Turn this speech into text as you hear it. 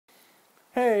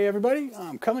Hey everybody,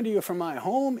 I'm coming to you from my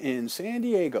home in San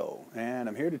Diego, and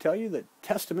I'm here to tell you that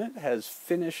Testament has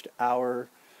finished our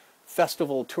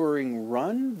festival touring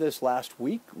run this last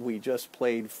week. We just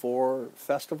played 4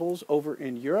 festivals over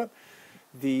in Europe.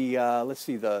 The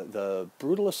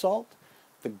Brutal Assault,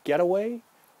 the Getaway,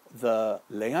 the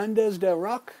Leyendas del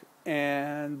Rock,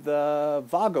 and the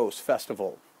Vagos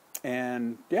Festival.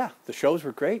 And yeah, the shows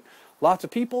were great. Lots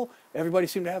of people. Everybody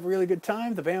seemed to have a really good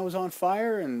time. The band was on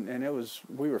fire, and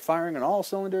we were firing on all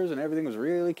cylinders, and everything was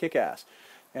really kick-ass.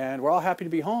 And we're all happy to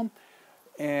be home,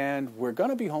 and we're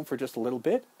going to be home for just a little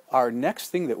bit. Our next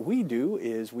thing that we do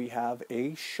is we have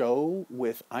a show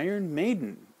with Iron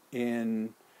Maiden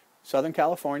in Southern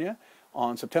California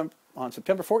on September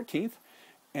 14th,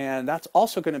 and that's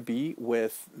also going to be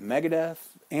with Megadeth,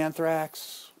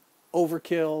 Anthrax,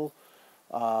 Overkill,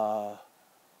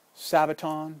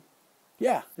 Sabaton.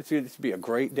 Yeah, it's going to be a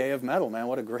great day of metal, man.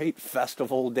 What a great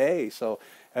festival day. So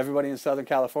everybody in Southern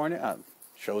California,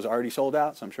 show's already sold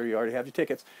out, so I'm sure you already have your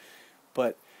tickets.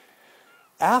 But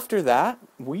after that,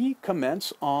 we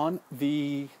commence on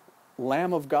the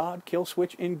Lamb of God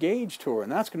Killswitch Engage tour,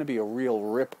 and that's going to be a real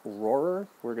rip-roarer.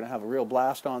 We're going to have a real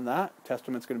blast on that.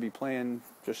 Testament's going to be playing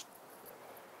just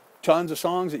tons of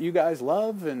songs that you guys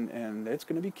love, and it's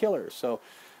going to be killer. So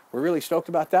we're really stoked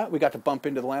about that. We got to bump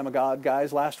into the Lamb of God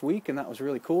guys last week, and that was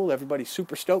really cool. Everybody's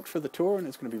super stoked for the tour, and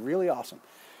it's going to be really awesome.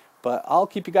 But I'll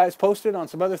keep you guys posted on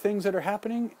some other things that are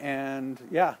happening, and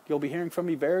yeah, you'll be hearing from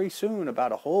me very soon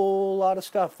about a whole lot of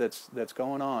stuff that's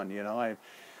going on. You know,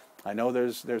 I know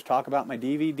there's talk about my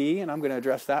DVD, and I'm going to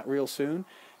address that real soon.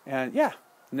 And yeah,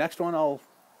 next one I'll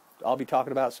be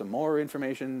talking about some more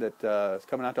information that is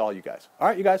coming out to all you guys. All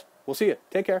right, you guys, we'll see you.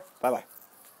 Take care. Bye-bye.